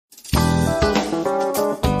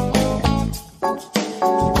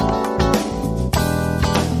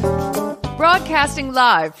Broadcasting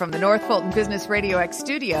live from the North Fulton Business RadioX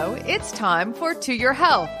studio, it's time for To Your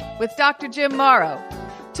Health with Dr. Jim Morrow.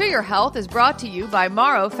 To Your Health is brought to you by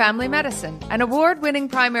Morrow Family Medicine, an award-winning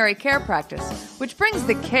primary care practice, which brings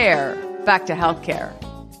the care back to healthcare.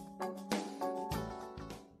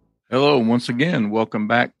 Hello, once again, welcome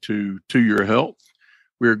back to Your Health.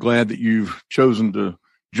 We're glad that you've chosen to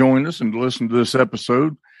join us and to listen to this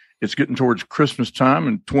episode. It's getting towards Christmas time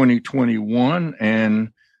in 2021,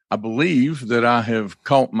 and I believe that I have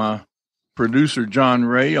caught my producer, John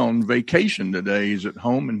Ray, on vacation today. He's at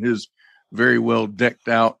home in his very well decked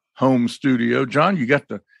out home studio. John, you got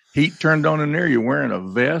the heat turned on in there. You're wearing a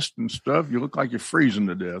vest and stuff. You look like you're freezing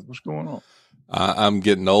to death. What's going on? I'm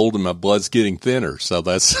getting old and my blood's getting thinner. So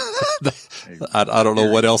that's, I don't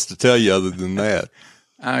know what else to tell you other than that.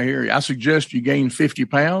 I hear you. I suggest you gain 50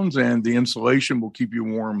 pounds and the insulation will keep you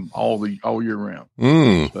warm all year round.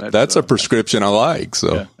 So that's a prescription I like.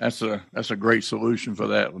 So yeah, that's a great solution for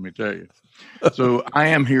that. Let me tell you. So I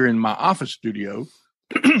am here in my office studio,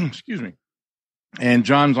 excuse me. And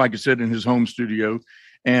John's, like I said, in his home studio.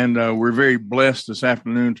 And we're very blessed this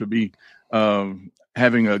afternoon to be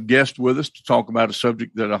having a guest with us to talk about a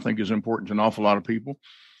subject that I think is important to an awful lot of people.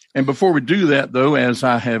 And before we do that, though, as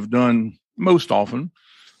I have done most often,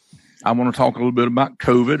 I want to talk a little bit about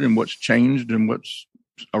COVID and what's changed and what's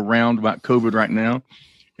around about COVID right now.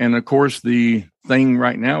 And, of course, the thing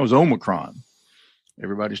right now is Omicron.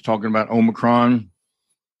 Everybody's talking about Omicron.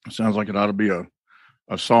 It sounds like it ought to be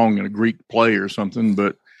a song in a Greek play or something.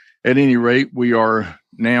 But at any rate, we are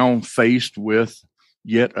now faced with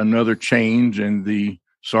yet another change in the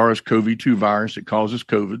SARS-CoV-2 virus that causes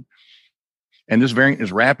COVID. And this variant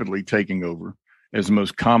is rapidly taking over as the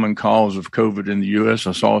most common cause of COVID in the U.S.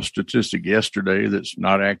 I saw a statistic yesterday that's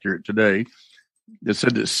not accurate today that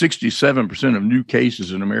said that 67% of new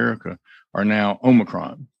cases in America are now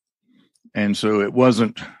Omicron. And so it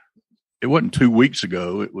wasn't 2 weeks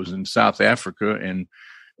ago. It was in South Africa, and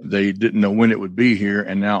they didn't know when it would be here.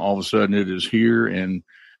 And now all of a sudden it is here and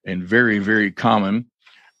very, very common.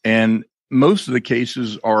 And most of the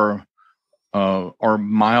cases are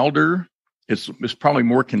milder. It's probably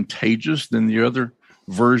more contagious than the other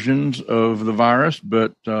versions of the virus,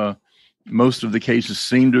 but most of the cases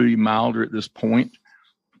seem to be milder at this point.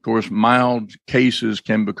 Of course, mild cases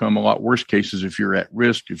can become a lot worse cases if you're at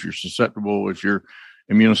risk, if you're susceptible, if you're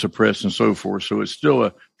immunosuppressed and so forth. So it's still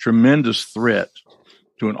a tremendous threat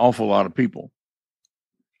to an awful lot of people.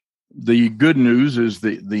 The good news is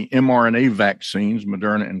the mRNA vaccines,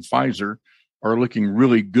 Moderna and Pfizer, are looking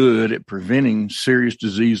really good at preventing serious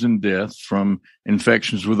disease and death from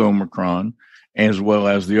infections with Omicron, as well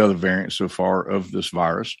as the other variants so far of this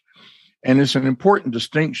virus. And it's an important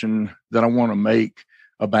distinction that I want to make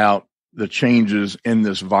about the changes in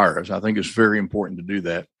this virus. I think it's very important to do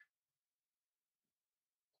that.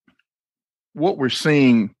 What we're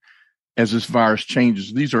seeing as this virus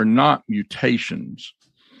changes, these are not mutations.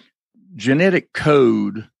 Genetic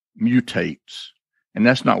code mutates, and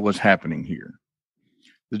that's not what's happening here.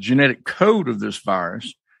 The genetic code of this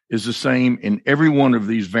virus is the same in every one of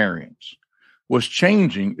these variants. What's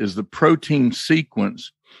changing is the protein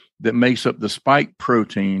sequence that makes up the spike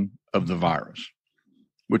protein of the virus,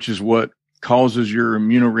 which is what causes your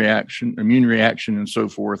immune reaction and so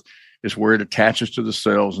forth. It's where it attaches to the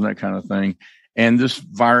cells and that kind of thing. And this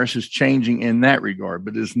virus is changing in that regard,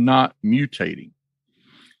 but it's not mutating.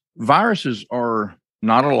 Viruses are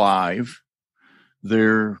not alive.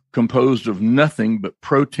 They're composed of nothing but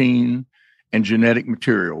protein and genetic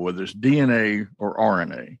material, whether it's DNA or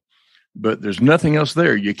RNA. But there's nothing else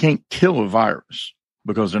there. You can't kill a virus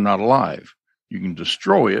because they're not alive. You can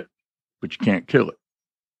destroy it, but you can't kill it.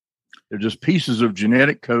 They're just pieces of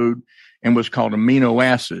genetic code and what's called amino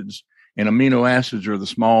acids. And amino acids are the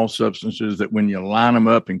small substances that when you line them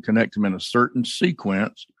up and connect them in a certain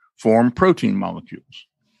sequence, form protein molecules.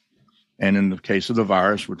 And in the case of the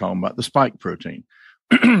virus, we're talking about the spike protein.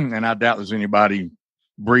 And I doubt there's anybody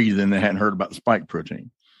breathing that hadn't heard about the spike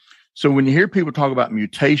protein. So when you hear people talk about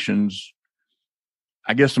mutations,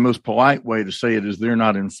 I guess the most polite way to say it is they're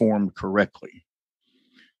not informed correctly.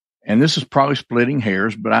 And this is probably splitting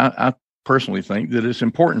hairs, but I personally think that it's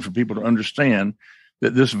important for people to understand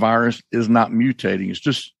that this virus is not mutating. It's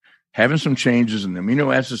just having some changes in the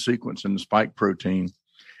amino acid sequence and the spike protein.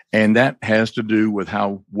 And that has to do with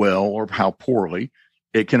how well or how poorly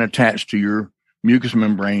it can attach to your mucous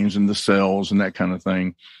membranes and the cells and that kind of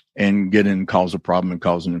thing and get in and cause a problem and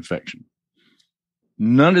cause an infection.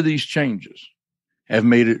 None of these changes have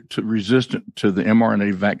made it resistant to the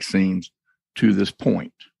mRNA vaccines to this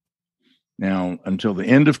point. Now, until the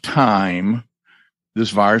end of time, this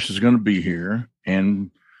virus is going to be here.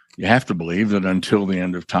 And you have to believe that until the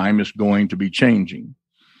end of time, it's going to be changing.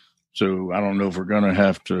 So I don't know if we're going to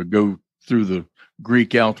have to go through the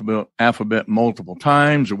Greek alphabet multiple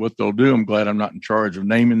times or what they'll do. I'm glad I'm not in charge of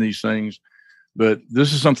naming these things, but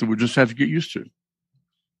this is something we just have to get used to.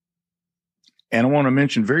 And I want to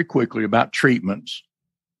mention very quickly about treatments.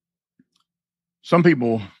 Some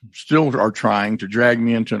people still are trying to drag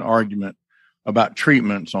me into an argument about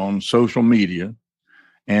treatments on social media.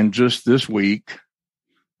 And just this week,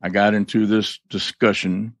 I got into this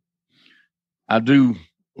discussion. I do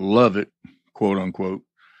love it, quote unquote,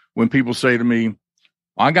 when people say to me,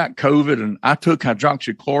 I got COVID and I took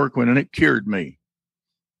hydroxychloroquine and it cured me.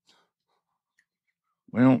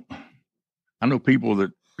 Well, I know people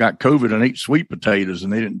that got COVID and ate sweet potatoes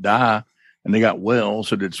and they didn't die and they got well.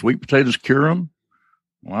 So did sweet potatoes cure them?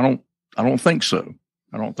 Well, I don't think so.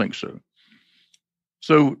 I don't think so.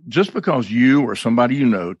 So just because you or somebody you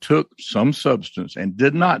know took some substance and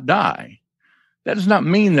did not die, that does not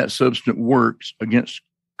mean that substance works against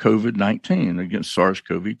COVID-19, against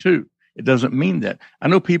SARS-CoV-2. It doesn't mean that. I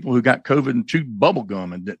know people who got COVID and chewed bubble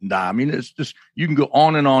gum and didn't die. I mean, it's just, you can go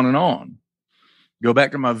on and on and on. Go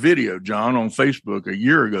back to my video, John, on Facebook a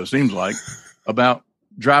year ago, seems like, about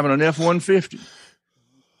driving an F-150.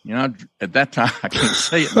 You know, at that time, I can't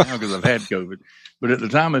say it now because I've had COVID. But at the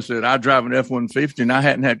time, I said, I drive an F-150 and I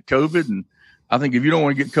hadn't had COVID. And I think if you don't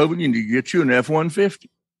want to get COVID, you need to get you an F-150.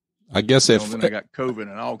 I guess then I got COVID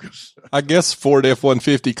in August. I guess Ford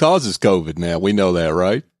F-150 causes COVID now. We know that,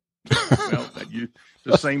 right? Well,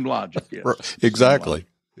 the same logic. Yes. Exactly.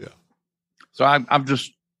 Yeah. So I'm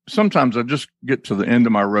just, sometimes I just get to the end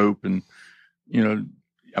of my rope and, you know,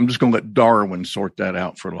 I'm just going to let Darwin sort that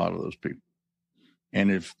out for a lot of those people. And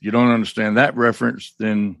if you don't understand that reference,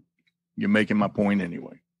 then you're making my point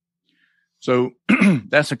anyway. So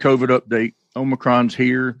that's a COVID update. Omicron's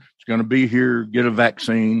here. It's going to be here. Get a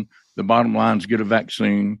vaccine. The bottom line is get a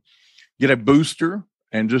vaccine, get a booster.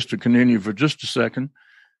 And just to continue for just a second,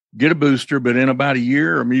 get a booster, but in about a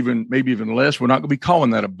year or maybe even less, we're not going to be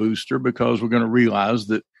calling that a booster because we're going to realize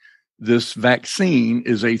that this vaccine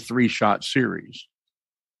is a 3-shot series.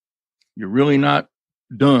 You're really not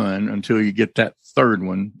done until you get that third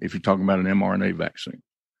one, if you're talking about an mRNA vaccine.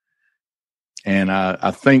 And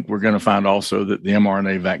I think we're going to find also that the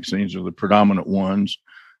mRNA vaccines are the predominant ones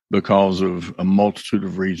because of a multitude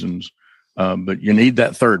of reasons. But you need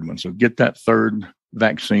that third one. So get that third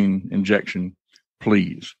vaccine injection,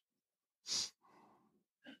 please.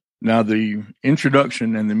 Now, the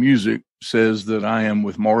introduction and the music says that I am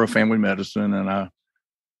with Morrow Family Medicine, and I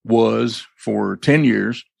was for 10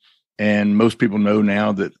 years. And most people know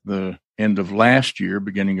now that the end of last year,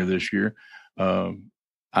 beginning of this year,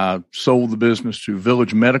 I sold the business to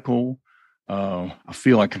Village Medical. I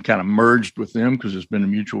feel like I kind of merged with them because it's been a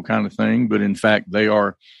mutual kind of thing. But in fact, they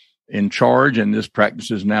are in charge, and this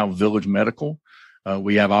practice is now Village Medical.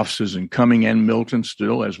 We have offices in Cumming and Milton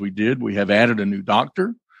still, as we did. We have added a new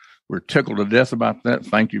doctor. We're tickled to death about that.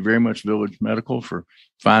 Thank you very much, Village Medical, for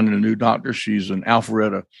finding a new doctor. She's an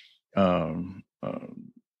Alpharetta,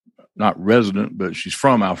 not resident, but she's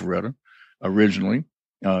from Alpharetta originally.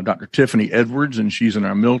 Dr. Tiffany Edwards, and she's in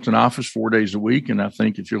our Milton office 4 days a week. And I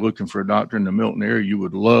think if you're looking for a doctor in the Milton area, you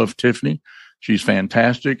would love Tiffany. She's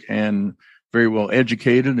fantastic and very well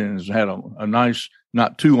educated and has had a nice,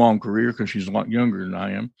 not too long career because she's a lot younger than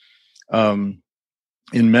I am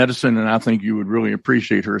in medicine. And I think you would really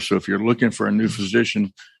appreciate her. So if you're looking for a new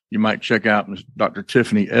physician, you might check out Dr.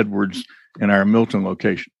 Tiffany Edwards in our Milton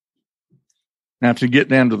location. Now, to get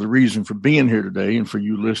down to the reason for being here today and for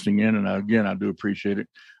you listening in, and again, I do appreciate it,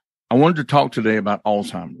 I wanted to talk today about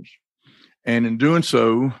Alzheimer's. And in doing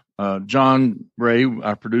so, John Ray,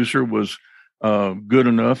 our producer, was good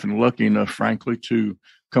enough and lucky enough, frankly, to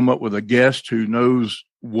come up with a guest who knows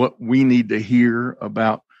what we need to hear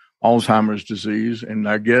about Alzheimer's disease. And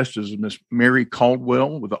our guest is Miss Mary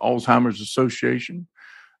Caldwell with the Alzheimer's Association.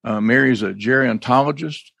 Mary is a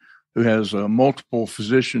gerontologist who has multiple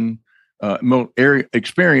physician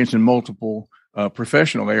experience in multiple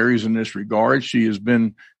professional areas in this regard. She has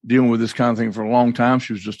been dealing with this kind of thing for a long time.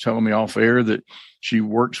 She was just telling me off air that she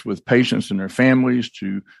works with patients and their families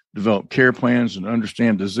to develop care plans and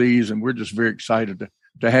understand disease. And we're just very excited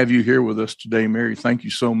to have you here with us today, Mary. Thank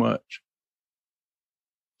you so much.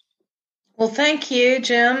 Well, thank you,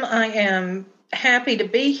 Jim. I am happy to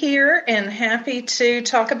be here and happy to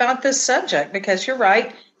talk about this subject because you're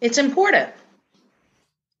right, it's important.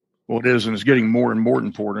 Well, it is, and it's getting more and more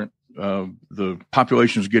important. The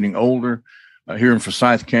population is getting older. Here in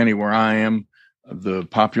Forsyth County, where I am, The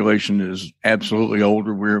population is absolutely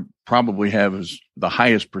older. We're probably have the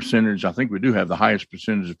highest percentage. I think we do have the highest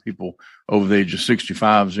percentage of people over the age of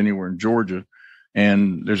 65 anywhere in Georgia.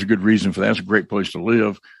 And there's a good reason for that. It's a great place to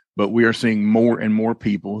live. But we are seeing more and more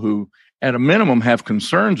people who, at a minimum, have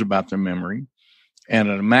concerns about their memory, and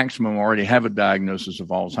at a maximum already have a diagnosis of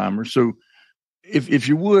Alzheimer's. So if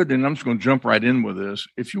you would, and I'm just going to jump right in with this,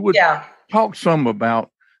 if you would talk some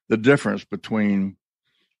about the difference between,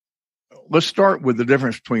 let's start with the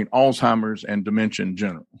difference between Alzheimer's and dementia in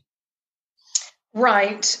general.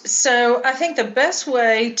 Right. So I think the best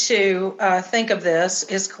way to think of this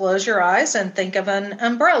is close your eyes and think of an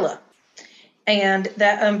umbrella. And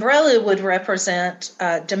that umbrella would represent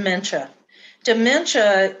dementia.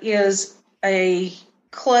 Dementia is a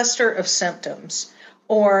cluster of symptoms.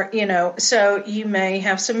 Or, so you may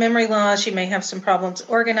have some memory loss, you may have some problems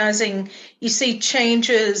organizing, you see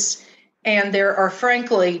changes, and there are,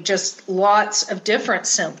 frankly, just lots of different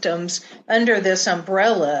symptoms under this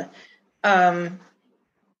umbrella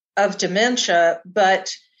of dementia.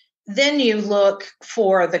 But then you look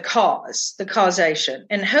for the causation,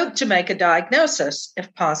 and hope to make a diagnosis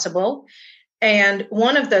if possible. And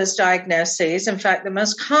one of those diagnoses, in fact, the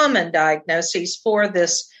most common diagnoses for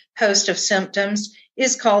this host of symptoms,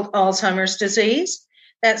 is called Alzheimer's disease.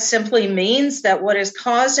 That simply means that what is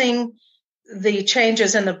causing the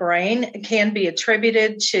changes in the brain can be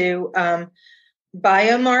attributed to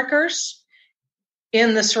biomarkers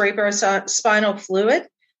in the cerebrospinal fluid.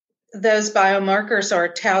 Those biomarkers are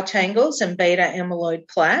tau tangles and beta amyloid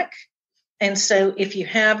plaque. And so if you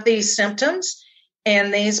have these symptoms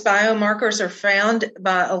and these biomarkers are found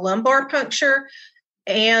by a lumbar puncture,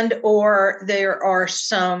 and or there are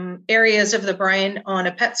some areas of the brain on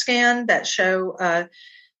a PET scan that show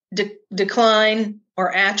decline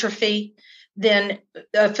or atrophy, then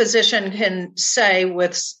a physician can say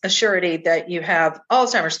with a surety that you have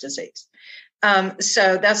Alzheimer's disease.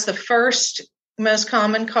 So that's the first most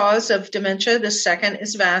common cause of dementia. The second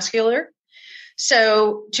is vascular.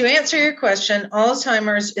 So to answer your question,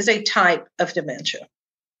 Alzheimer's is a type of dementia.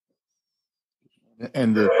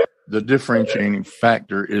 And the differentiating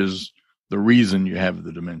factor is the reason you have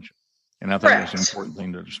the dementia. And I think that's an important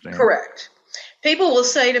thing to understand. Correct. People will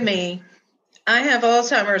say to me, I have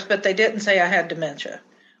Alzheimer's, but they didn't say I had dementia.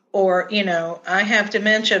 Or, I have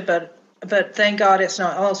dementia, but thank God it's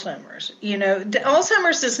not Alzheimer's.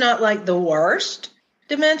 Alzheimer's is not like the worst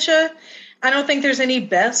dementia. I don't think there's any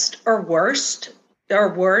best or worst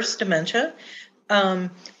dementia.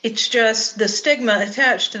 It's just the stigma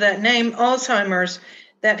attached to that name, Alzheimer's,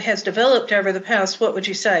 that has developed over the past,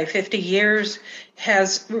 50 years,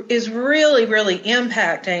 is really, really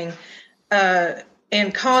impacting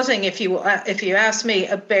and causing, if you ask me,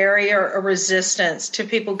 a barrier, a resistance to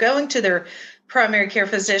people going to their primary care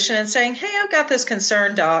physician and saying, hey, I've got this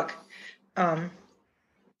concern, doc.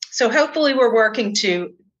 So hopefully we're working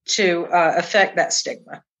to affect that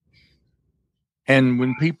stigma. And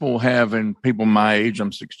when people my age,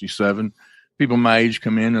 I'm 67, people my age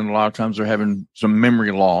come in, and a lot of times they're having some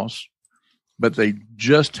memory loss, but they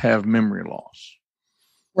just have memory loss.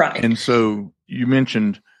 Right. And so you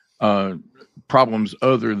mentioned problems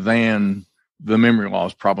other than the memory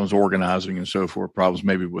loss, problems organizing and so forth, problems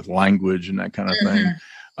maybe with language and that kind of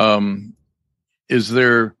thing.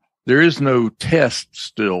 There is no test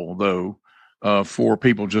still, though, for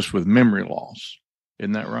people just with memory loss.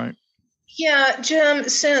 Isn't that right? Yeah, Jim,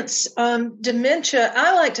 since dementia,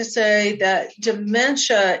 I like to say that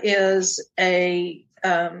dementia is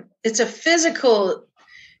it's a physical,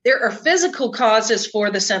 there are physical causes for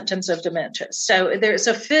the symptoms of dementia. So there's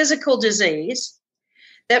a physical disease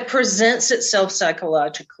that presents itself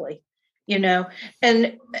psychologically,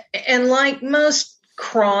 and like most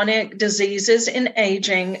chronic diseases in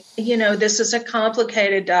aging, this is a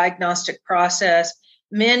complicated diagnostic process.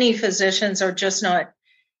 Many physicians are just not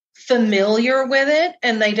familiar with it,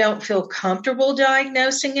 and they don't feel comfortable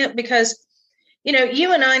diagnosing it because,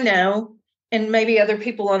 you and I know, and maybe other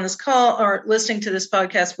people on this call or listening to this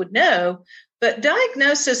podcast would know, but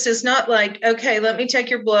diagnosis is not like, okay, let me take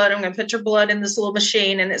your blood. I'm going to put your blood in this little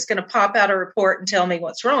machine and it's going to pop out a report and tell me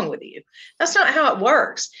what's wrong with you. That's not how it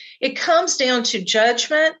works. It comes down to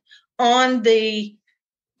judgment on the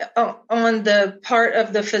part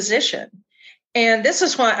of the physician. And this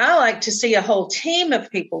is why I like to see a whole team of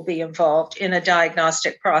people be involved in a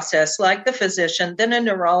diagnostic process, like the physician, then a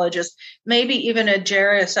neurologist, maybe even a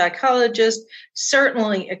geropsychologist,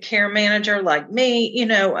 certainly a care manager like me,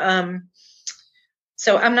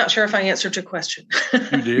 so I'm not sure if I answered your question.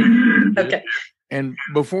 You did. Okay. And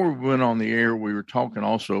before we went on the air, we were talking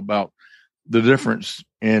also about the difference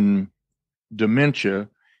in dementia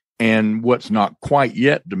and what's not quite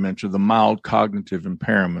yet dementia, the mild cognitive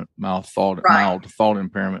impairment, mild thought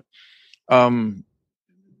impairment. Tell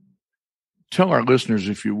our listeners,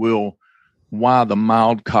 if you will, why the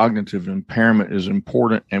mild cognitive impairment is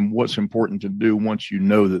important and what's important to do once you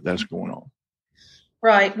know that that's going on.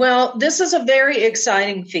 Right. Well, this is a very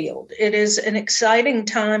exciting field. It is an exciting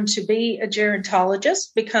time to be a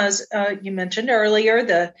gerontologist because you mentioned earlier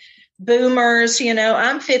the boomers.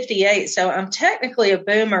 I'm 58, so I'm technically a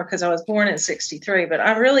boomer because I was born in 63, but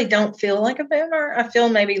I really don't feel like a boomer. I feel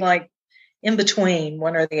maybe like in between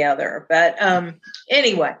one or the other. But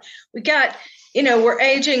anyway, we got, we're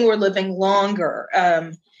aging, we're living longer.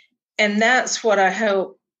 And that's what I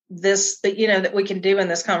hope that we can do in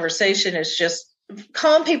this conversation is just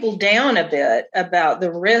calm people down a bit about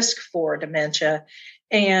the risk for dementia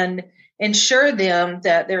and ensure them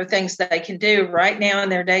that there are things that they can do right now in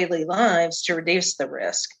their daily lives to reduce the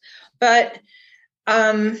risk. But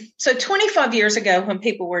so 25 years ago, when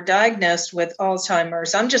people were diagnosed with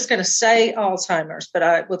Alzheimer's, I'm just going to say Alzheimer's, but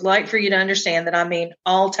I would like for you to understand that I mean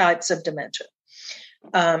all types of dementia.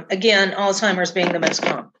 Again, Alzheimer's being the most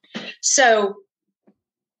common. So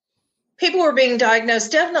people were being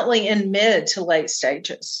diagnosed definitely in mid to late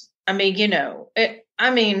stages. I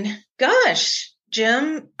mean, gosh,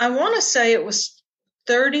 Jim, I want to say it was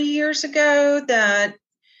 30 years ago that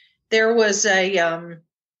there was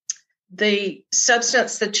the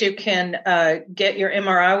substance that you can get your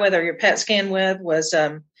MRI with or your PET scan with was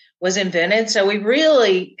invented. So we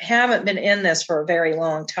really haven't been in this for a very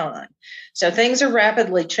long time. So things are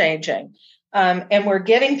rapidly changing. And we're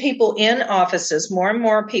getting people in offices, more and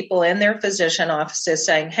more people in their physician offices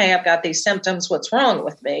saying, hey, I've got these symptoms. What's wrong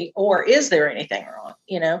with me? Or is there anything wrong?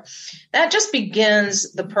 That just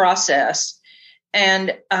begins the process.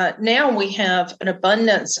 And now we have an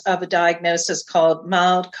abundance of a diagnosis called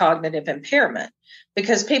mild cognitive impairment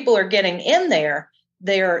because people are getting in there.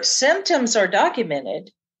 Their symptoms are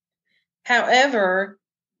documented. However,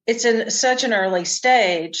 it's in such an early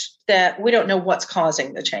stage that we don't know what's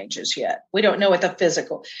causing the changes yet. We don't know what the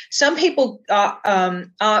physical. Some people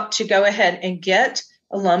opt to go ahead and get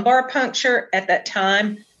a lumbar puncture at that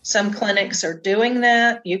time. Some clinics are doing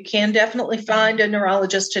that. You can definitely find a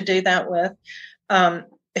neurologist to do that with.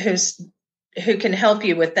 Who can help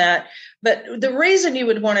you with that. But the reason you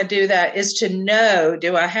would want to do that is to know,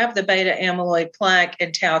 do I have the beta amyloid plaque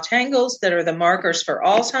and tau tangles that are the markers for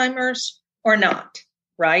Alzheimer's or not,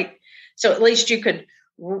 right? So at least you could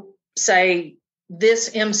say this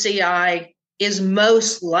MCI is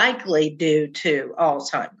most likely due to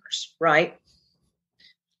Alzheimer's, right?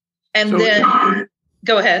 And then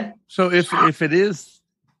go ahead. So if it is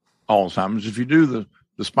Alzheimer's, if you do the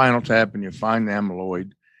spinal tap and you find the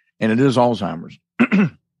amyloid and it is Alzheimer's,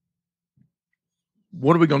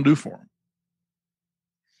 what are we going to do for them?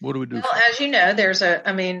 What do we do? Well, as you know, there's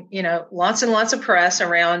lots and lots of press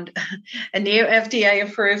around a new FDA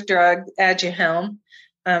approved drug, aducanumab,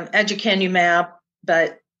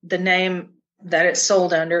 but the name that it's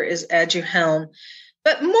sold under is Aduhelm.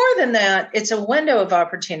 But more than that, it's a window of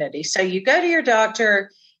opportunity. So you go to your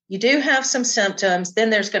doctor, you do have some symptoms, then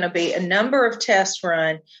there's going to be a number of tests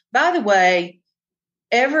run. By the way,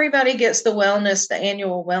 everybody gets the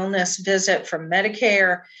annual wellness visit from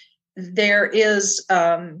Medicare. There is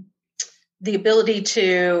the ability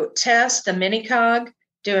to test the mini-cog,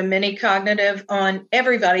 do a mini-cognitive on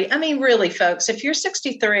everybody. I mean, really, folks, if you're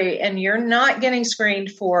 63 and you're not getting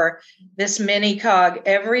screened for this mini-cog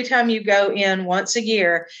every time you go in once a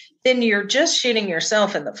year, then you're just shooting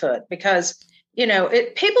yourself in the foot because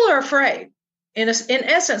people are afraid. In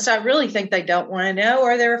essence, I really think they don't want to know,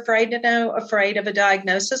 or they're afraid to know, afraid of a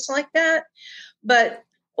diagnosis like that. But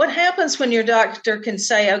what happens when your doctor can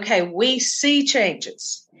say, okay, we see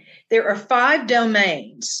changes? There are 5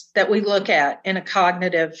 domains that we look at in a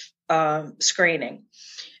cognitive screening.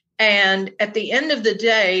 And at the end of the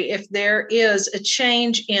day, if there is a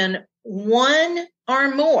change in one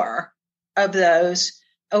or more of those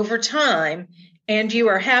over time, and you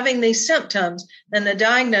are having these symptoms, then the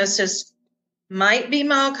diagnosis might be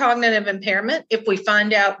mild cognitive impairment. If we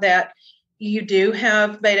find out that you do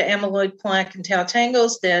have beta amyloid plaque and tau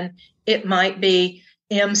tangles, then it might be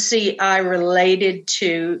MCI related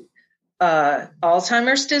to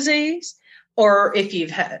Alzheimer's disease. Or if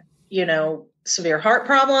you've had, severe heart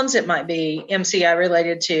problems, it might be MCI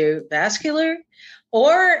related to vascular.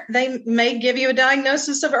 Or they may give you a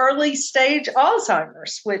diagnosis of early stage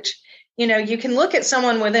Alzheimer's, which you can look at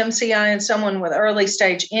someone with MCI and someone with early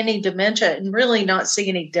stage any dementia and really not see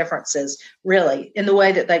any differences really in the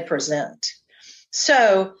way that they present.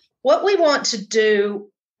 So what we want to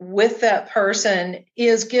do with that person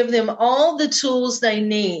is give them all the tools they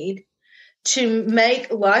need to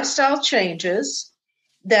make lifestyle changes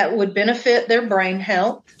that would benefit their brain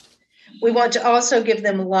health. We want to also give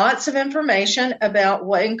them lots of information about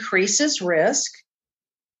what increases risk.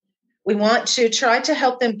 We want to try to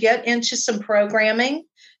help them get into some programming,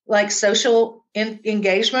 like social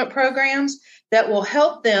engagement programs, that will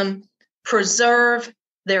help them preserve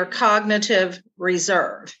their cognitive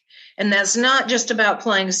reserve. And that's not just about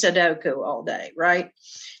playing Sudoku all day, right?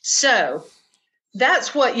 So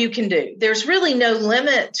that's what you can do. There's really no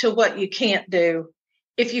limit to what you can't do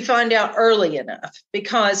if you find out early enough,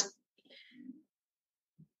 because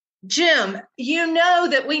Jim, you know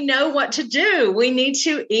that we know what to do. We need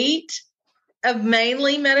to eat a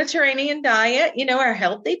mainly Mediterranean diet, our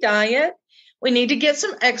healthy diet. We need to get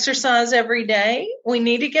some exercise every day. We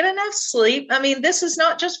need to get enough sleep. I mean, this is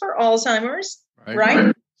not just for Alzheimer's,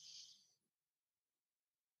 right?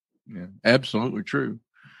 Yeah, absolutely true.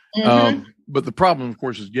 Mm-hmm. But the problem, of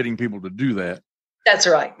course, is getting people to do that. That's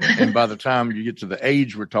right. And by the time you get to the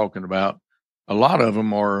age we're talking about, a lot of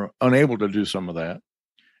them are unable to do some of that.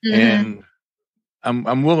 Mm-hmm. And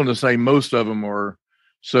I'm willing to say most of them are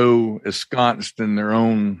so ensconced in their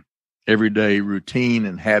own everyday routine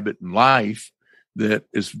and habit and life that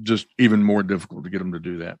it's just even more difficult to get them to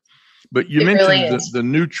do that. But you mentioned really the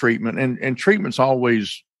new treatment, and treatment's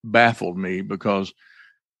always baffled me, because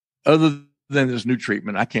other than this new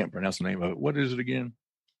treatment, I can't pronounce the name of it. What is it again?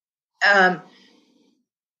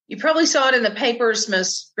 You probably saw it in the papers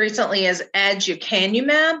most recently as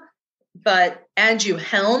aducanumab, but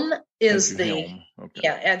Aduhelm is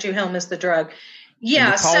Aduhelm is the drug.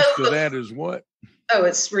 Yeah. And the cost of that is what? Oh,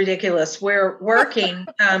 it's ridiculous. We're working.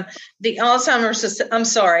 The Alzheimer's, I'm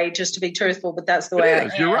sorry, just to be truthful, but that's the way I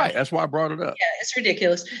am. You're right. That's why I brought it up. Yeah, it's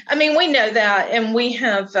ridiculous. I mean, we know that. And we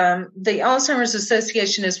have the Alzheimer's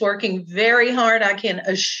Association is working very hard. I can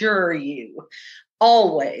assure you,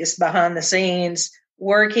 always behind the scenes,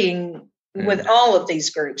 working with all of these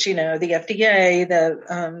groups, the FDA,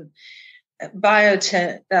 the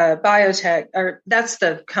biotech, or that's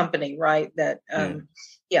the company, right? That,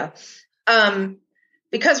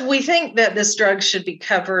 because we think that this drug should be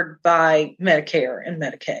covered by Medicare and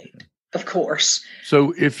Medicaid, of course.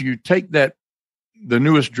 So if you take the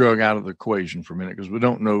newest drug out of the equation for a minute, because we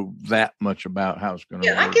don't know that much about how it's going to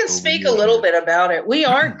work. Yeah, I can speak a little bit about it.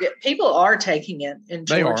 People are taking it in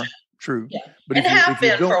Georgia. They are, true. Yeah. But if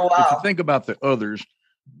you for a while. If you think about the others,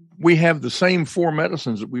 we have the same 4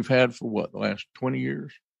 medicines that we've had for the last 20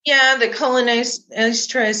 years? Yeah, the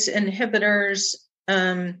cholinesterase inhibitors.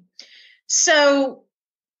 So,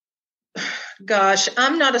 gosh,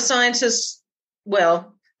 I'm not a scientist.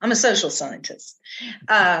 Well, I'm a social scientist,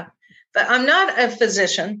 but I'm not a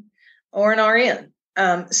physician or an RN.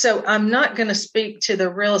 So I'm not going to speak to the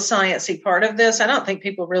real sciencey part of this. I don't think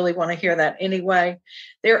people really want to hear that anyway.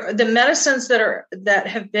 The medicines that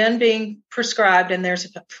have been being prescribed, and there's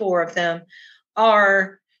 4 of them,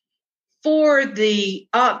 are for the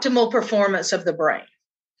optimal performance of the brain.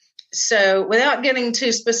 So without getting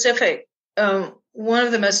too specific, one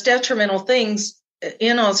of the most detrimental things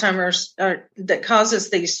in Alzheimer's that causes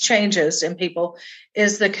these changes in people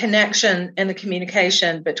is the connection and the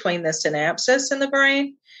communication between the synapses in the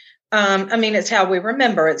brain. I mean, it's how we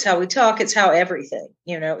remember, it's how we talk, it's how everything,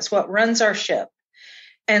 it's what runs our ship.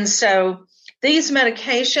 And so these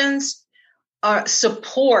medications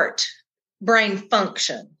support brain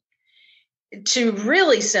function. To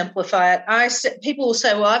really simplify it, people will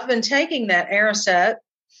say, well, I've been taking that Aricept,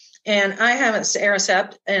 and I haven't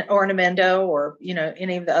Aricept or Namendo or,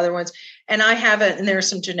 any of the other ones. And I haven't, and there's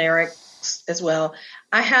some generics as well.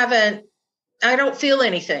 I don't feel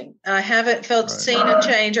anything. I haven't seen a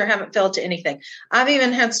change or haven't felt anything. I've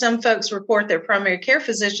even had some folks report their primary care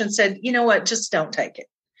physician said, you know what, just don't take it.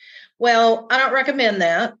 Well, I don't recommend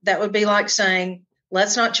that. That would be like saying,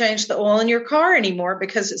 let's not change the oil in your car anymore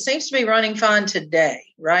because it seems to be running fine today,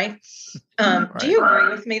 right? Do you agree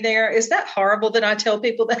with me there? Is that horrible that I tell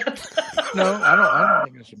people that? No, I don't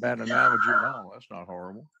think it's a bad analogy at all. That's not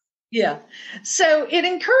horrible. Yeah. So it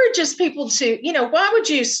encourages people to, why would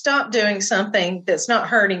you stop doing something that's not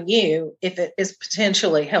hurting you if it is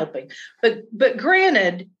potentially helping? But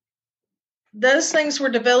granted, those things were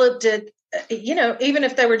developed even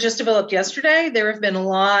if they were just developed yesterday, there have been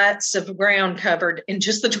lots of ground covered in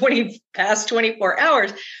just the past 24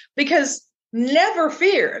 hours, because never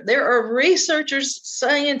fear, there are researchers,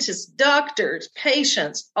 scientists, doctors,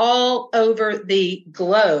 patients all over the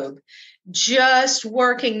globe just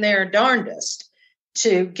working their darndest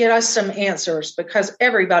to get us some answers, because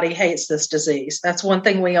everybody hates this disease. That's one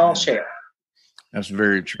thing we all share. That's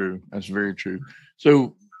very true. That's very true.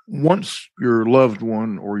 So once your loved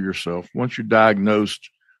one or yourself, once you're diagnosed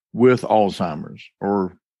with Alzheimer's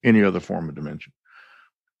or any other form of dementia,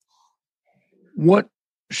 what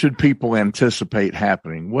should people anticipate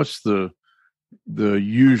happening? What's the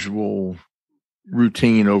usual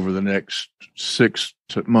routine over the next 6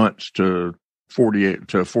 months to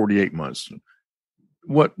 48 months?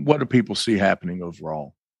 What do people see happening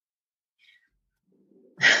overall?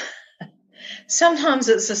 Sometimes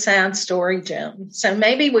it's a sad story, Jim. So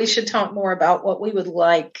maybe we should talk more about what we would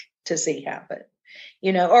like to see happen,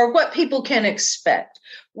 or what people can expect.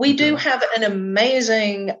 We do have an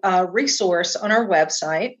amazing resource on our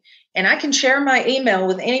website, and I can share my email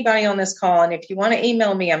with anybody on this call. And if you want to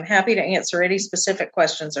email me, I'm happy to answer any specific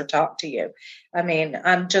questions or talk to you. I mean,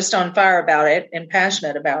 I'm just on fire about it and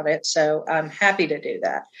passionate about it, so I'm happy to do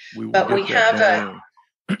that. We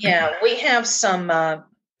have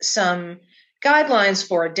some guidelines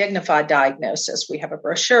for a dignified diagnosis. We have a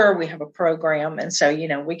brochure, we have a program, and so,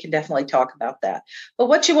 we can definitely talk about that. But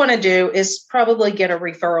what you want to do is probably get a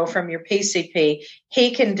referral from your PCP.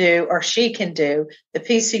 He can do, or she can do, the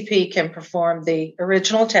PCP can perform the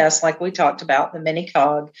original test like we talked about, the mini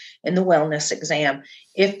cog and the wellness exam.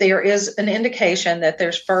 If there is an indication that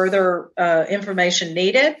there's further information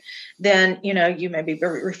needed, then, you may be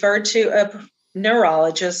referred to a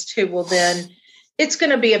neurologist who will then, it's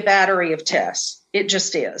going to be a battery of tests. It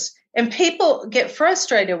just is. And people get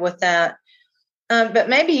frustrated with that. But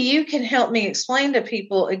maybe you can help me explain to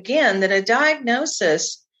people again that a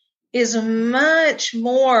diagnosis is much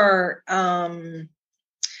more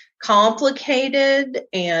complicated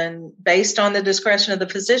and based on the discretion of the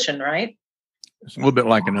physician, right? It's a little bit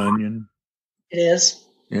like an onion. It is.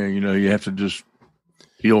 Yeah, you have to just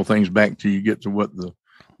peel things back till you get to what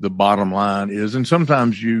the bottom line is. And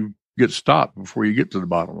sometimes you get stopped before you get to the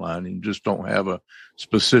bottom line and you just don't have a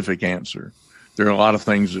specific answer. There are a lot of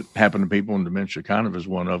things that happen to people, and dementia kind of is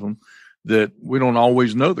one of them, that we don't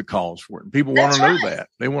always know the cause for it. And people want to know that.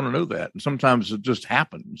 They want to know that. And sometimes it just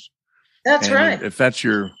happens. That's right. If that's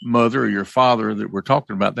your mother or your father that we're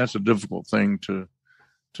talking about, that's a difficult thing to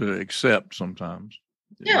accept sometimes.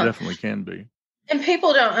 It definitely can be. And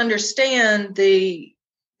people don't understand the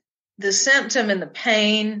symptom and the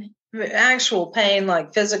pain, actual pain,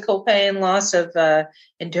 like physical pain, loss of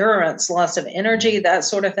endurance, loss of energy, that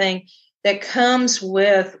sort of thing, that comes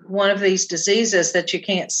with one of these diseases that you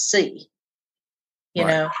can't see, you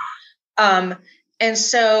know? And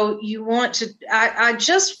so you want to, I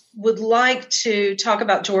just would like to talk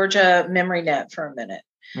about Georgia MemoryNet for a minute.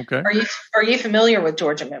 Okay. Are you familiar with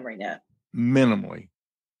Georgia MemoryNet? Minimally.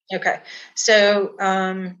 Okay. So,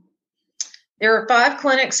 there are 5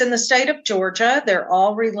 clinics in the state of Georgia. They're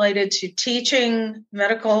all related to teaching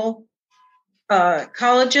medical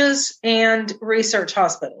colleges and research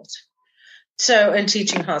hospitals. And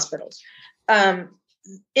teaching hospitals.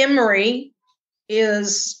 Emory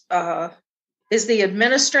is the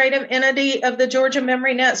administrative entity of the Georgia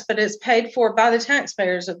MemoryNets, but it's paid for by the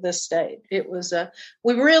taxpayers of this state.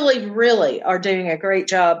 We really, really are doing a great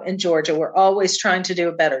job in Georgia. We're always trying to do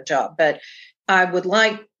a better job, but I would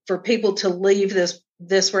like for people to leave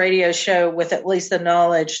this radio show with at least the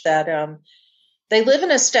knowledge that they live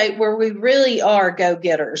in a state where we really are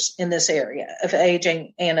go-getters in this area of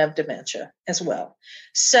aging and of dementia as well.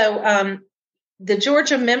 So the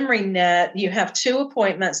Georgia MemoryNet, you have 2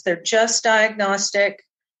 appointments. They're just diagnostic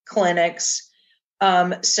clinics.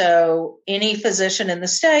 So any physician in the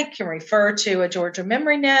state can refer to a Georgia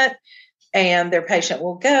MemoryNet, and their patient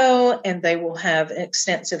will go and they will have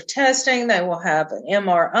extensive testing. They will have an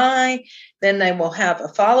MRI. Then they will have a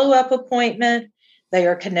follow-up appointment. They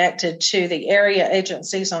are connected to the area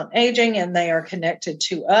agencies on aging, and they are connected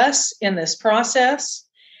to us in this process.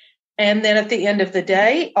 And then at the end of the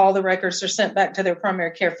day, all the records are sent back to their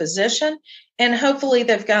primary care physician. And hopefully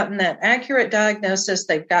they've gotten that accurate diagnosis.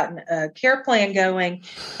 They've gotten a care plan going.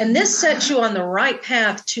 And this sets you on the right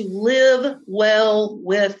path to live well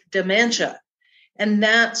with dementia. And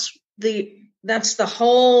that's the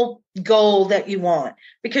whole goal that you want,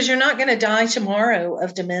 because you're not going to die tomorrow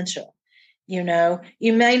of dementia. You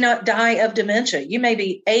may not die of dementia. You may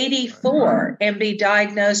be 84 and be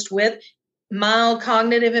diagnosed with mild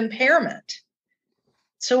cognitive impairment.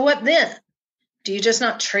 So what then? Do you just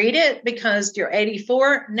not treat it because you're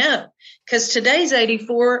 84? No, because today's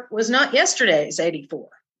 84 was not yesterday's 84,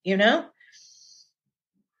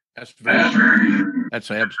 That's very true.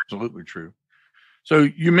 That's absolutely true. So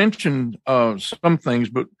you mentioned some things,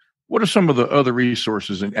 but what are some of the other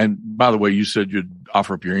resources? And by the way, you said you'd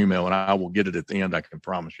offer up your email, and I will get it at the end. I can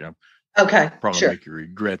promise you. Okay, probably sure. Make you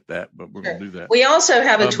regret that, but we're going to do that. We also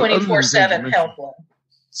have a 24/7 helpline.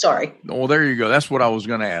 Sorry. Well, there you go. That's what I was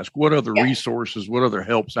going to ask. What other resources, what other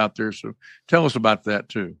helps out there? So tell us about that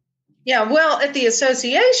too. Yeah, well, at the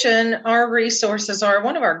association, our resources are,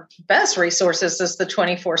 one of our best resources is the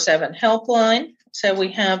 24/7 helpline. So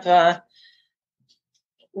we have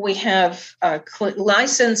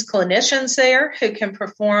licensed clinicians there who can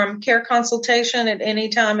perform care consultation at any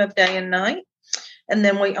time of day and night. And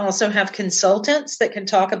then we also have consultants that can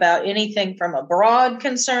talk about anything from a broad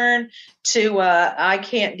concern to I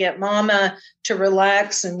can't get mama to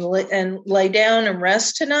relax and lay down and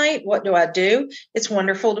rest tonight. What do I do? It's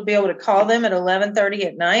wonderful to be able to call them at 11:30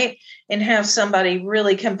 at night and have somebody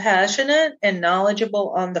really compassionate and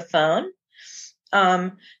knowledgeable on the phone.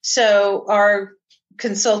 So our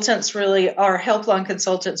consultants really, our helpline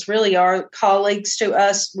consultants really are colleagues to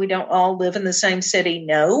us. We don't all live in the same city,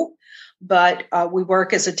 no. But we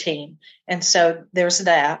work as a team. And so there's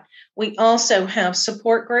that. We also have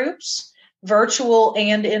support groups, virtual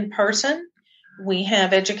and in person. We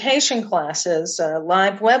have education classes,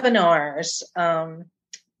 live webinars,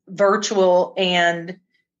 virtual and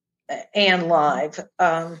live.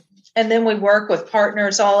 And then we work with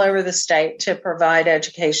partners all over the state to provide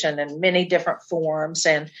education in many different forms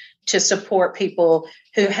and to support people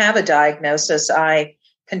who have a diagnosis. I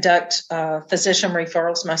conduct physician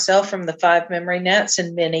referrals myself from the 5 memory nets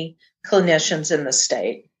and many clinicians in the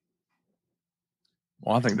state.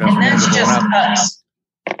 Well, I think that's just us.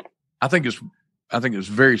 I think it's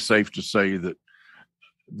very safe to say that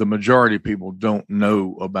the majority of people don't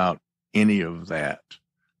know about any of that.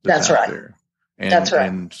 That's right. There. That's right.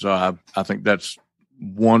 And so I think that's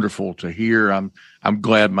wonderful to hear. I'm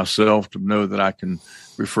glad myself to know that I can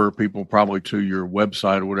refer people probably to your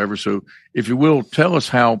website or whatever. So if you will, tell us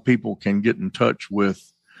how people can get in touch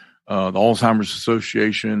with the Alzheimer's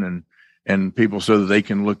Association and people so that they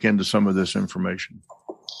can look into some of this information.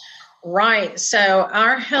 Right. So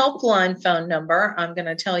our helpline phone number, I'm going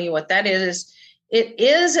to tell you what that is. It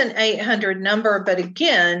is an 800 number, but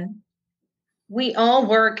again, we all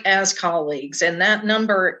work as colleagues, and that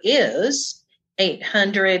number is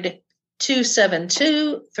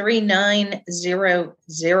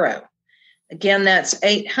 800-272-3900. Again, that's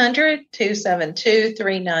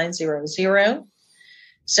 800-272-3900.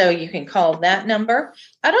 So you can call that number.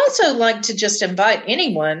 I'd also like to just invite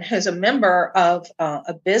anyone who's a member of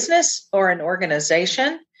a business or an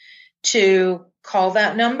organization to call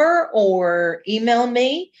that number or email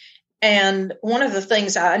me. And one of the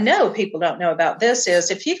things I know people don't know about this is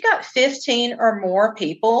if you've got 15 or more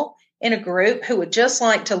people in a group who would just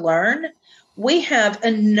like to learn, we have a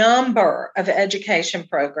number of education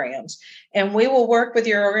programs, and we will work with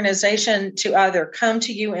your organization to either come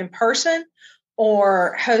to you in person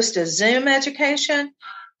or host a Zoom education,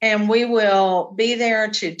 and we will be there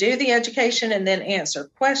to do the education and then answer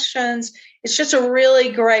questions. It's just a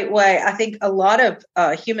really great way. I think a lot of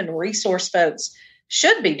human resource folks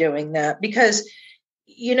should be doing that because,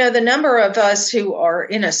 you know, the number of us who are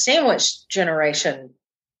in a sandwich generation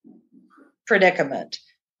predicament,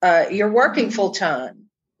 you're working full time,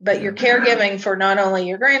 but you're caregiving for not only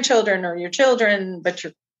your grandchildren or your children, but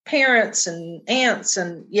your parents and aunts.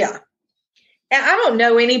 And yeah, and I don't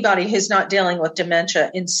know anybody who's not dealing with dementia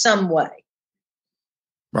in some way.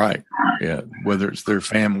 Right. Yeah. Whether it's their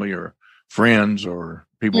family or friends or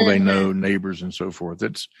people they know, neighbors and so forth.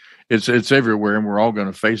 It's everywhere, and we're all going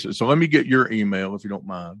to face it. So let me get your email if you don't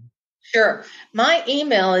mind. Sure. My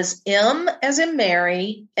email is M as in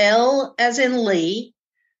Mary, L as in Lee,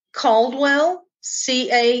 Caldwell,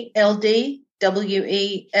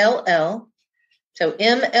 CALDWELL. So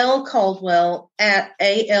ML Caldwell at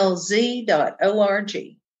ALZ.org.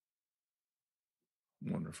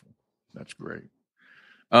 Wonderful. That's great.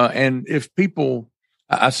 And if people,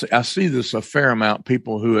 I see this a fair amount,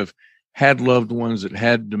 people who have had loved ones that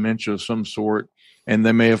had dementia of some sort, and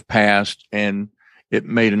they may have passed, and it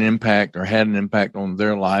made an impact or had an impact on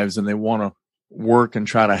their lives, and they want to work and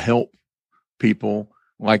try to help people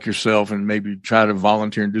like yourself and maybe try to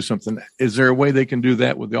volunteer and do something. Is there a way they can do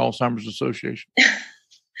that with the Alzheimer's Association?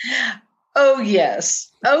 Oh,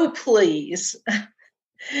 yes. Oh, please.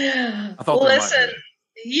 I thought listen,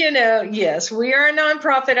 you know, yes, we are a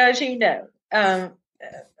nonprofit, as you know.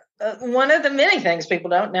 One of the many things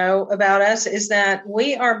people don't know about us is that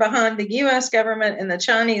we are behind the U.S. government and the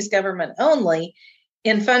Chinese government only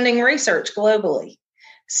in funding research globally.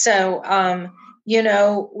 So, you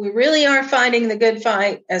know, we really are fighting the good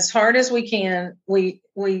fight as hard as we can. We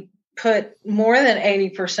put more than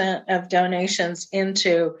 80% of donations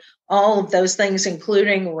into all of those things,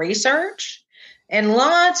 including research, and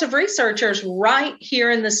lots of researchers right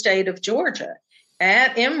here in the state of Georgia,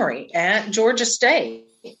 at Emory, at Georgia State.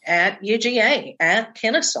 at UGA, at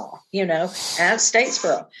Kennesaw, at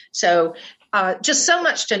Statesboro. So just so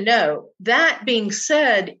much to know. That being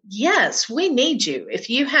said, yes, we need you. If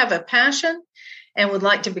you have a passion and would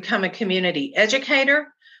like to become a community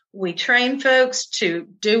educator, we train folks to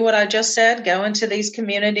do what I just said, go into these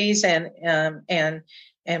communities and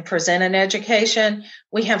present an education.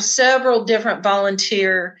 We have several different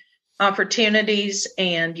volunteer opportunities,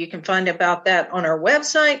 and you can find about that on our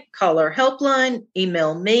website, call our helpline,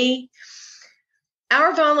 email me.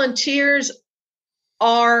 Our volunteers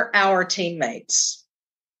are our teammates,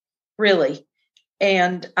 really.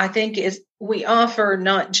 And I think we offer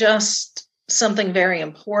not just something very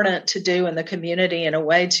important to do in the community in a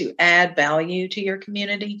way to add value to your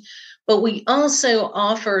community, but we also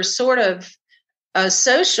offer sort of a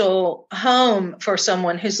social home for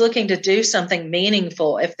someone who's looking to do something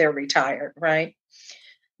meaningful if they're retired, right?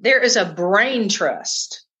 There is a brain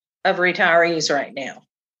trust of retirees right now.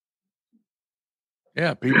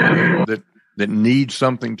 Yeah, people that need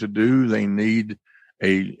something to do. They need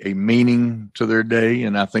a meaning to their day.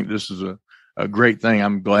 And I think this is a great thing.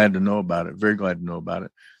 I'm glad to know about it. Very glad to know about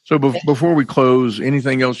it. So before we close,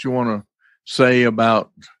 anything else you want to say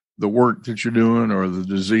about the work that you're doing or the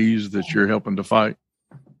disease that you're helping to fight?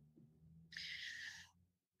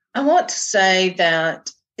 I want to say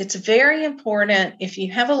that it's very important, if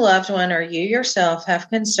you have a loved one or you yourself have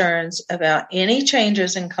concerns about any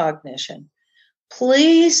changes in cognition,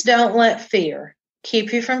 please don't let fear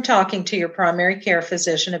keep you from talking to your primary care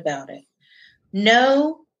physician about it.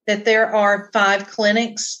 Know that there are 5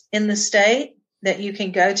 clinics in the state that you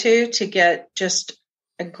can go to get just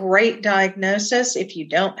a great diagnosis if you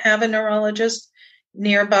don't have a neurologist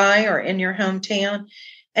nearby or in your hometown.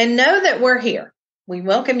 And know that we're here. We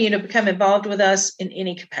welcome you to become involved with us in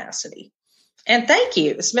any capacity. And thank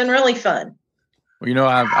you. It's been really fun. Well,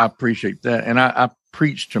 I appreciate that. And I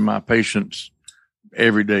preach to my patients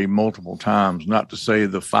every day, multiple times, not to say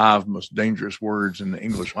the 5 most dangerous words in the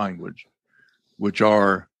English language, which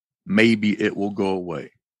are, maybe it will go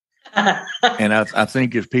away. And I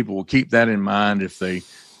think if people will keep that in mind, if they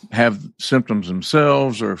have symptoms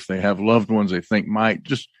themselves or if they have loved ones they think might,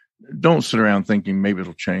 just don't sit around thinking maybe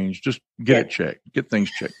it'll change. Just get it checked, get things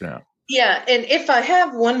checked out. Yeah. And if I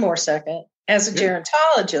have one more second, as a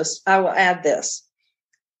gerontologist, I will add this.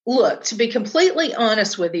 Look, to be completely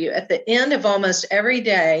honest with you, at the end of almost every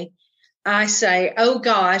day, I say, oh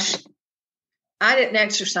gosh, I didn't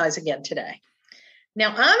exercise again today.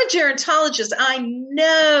 Now, I'm a gerontologist. I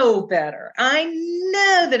know better. I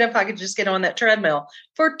know that if I could just get on that treadmill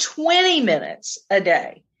for 20 minutes a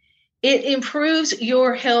day, it improves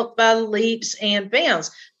your health by leaps and bounds.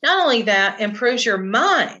 Not only that, improves your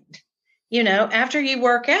mind. After you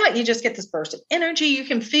work out, you just get this burst of energy. You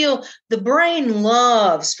can feel the brain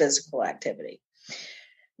loves physical activity.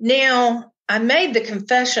 Now, I made the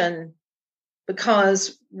confession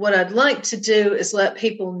because what I'd like to do is let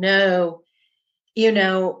people know,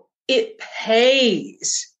 it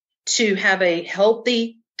pays to have a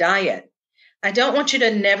healthy diet. I don't want you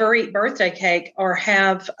to never eat birthday cake or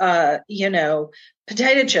have, potato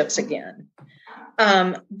chips again.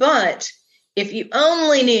 But if you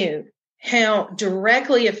only knew how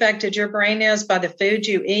directly affected your brain is by the food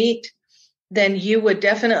you eat, then you would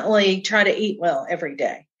definitely try to eat well every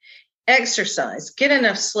day. Exercise, get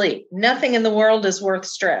enough sleep. Nothing in the world is worth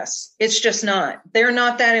stress. It's just not. They're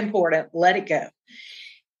not that important. Let it go.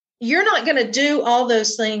 You're not going to do all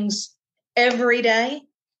those things every day.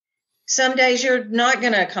 Some days you're not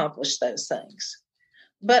going to accomplish those things.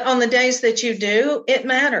 But on the days that you do, it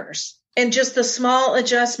matters. And just the small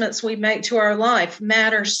adjustments we make to our life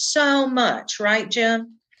matter so much, right,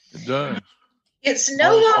 Jim? It does. It's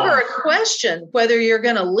no longer a question whether you're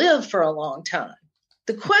going to live for a long time.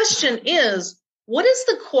 The question is, what is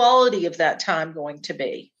the quality of that time going to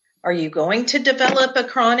be? Are you going to develop a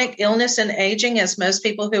chronic illness and aging, as most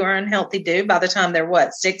people who are unhealthy do, by the time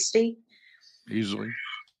they're 60? Easily.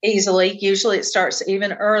 Usually it starts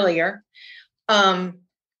even earlier.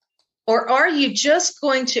 Or are you just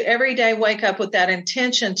going to every day wake up with that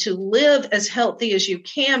intention to live as healthy as you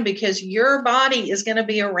can, because your body is going to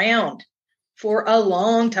be around for a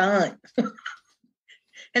long time?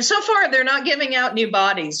 And so far, they're not giving out new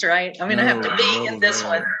bodies, right? I'm going to have to be in this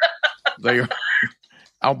one.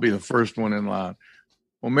 I'll be the first one in line.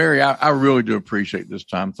 Well, Mary, I really do appreciate this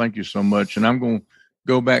time. Thank you so much. And I'm going to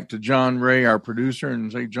go back to John Ray, our producer,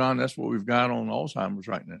 and say, John, that's what we've got on Alzheimer's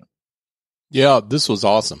right now. Yeah, this was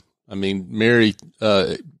awesome. I mean, Mary,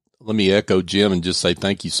 let me echo Jim and just say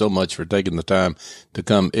thank you so much for taking the time to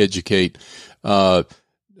come educate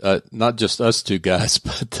not just us two guys,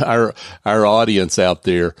 but our audience out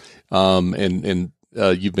there, and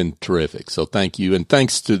you've been terrific. So thank you. And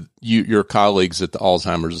thanks to your colleagues at the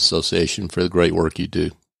Alzheimer's Association for the great work you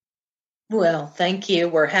do. Well, thank you.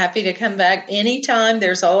 We're happy to come back anytime.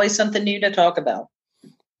 There's always something new to talk about.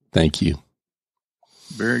 Thank you.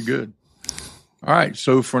 Very good. All right.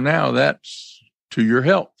 So for now, that's To Your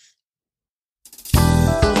Health.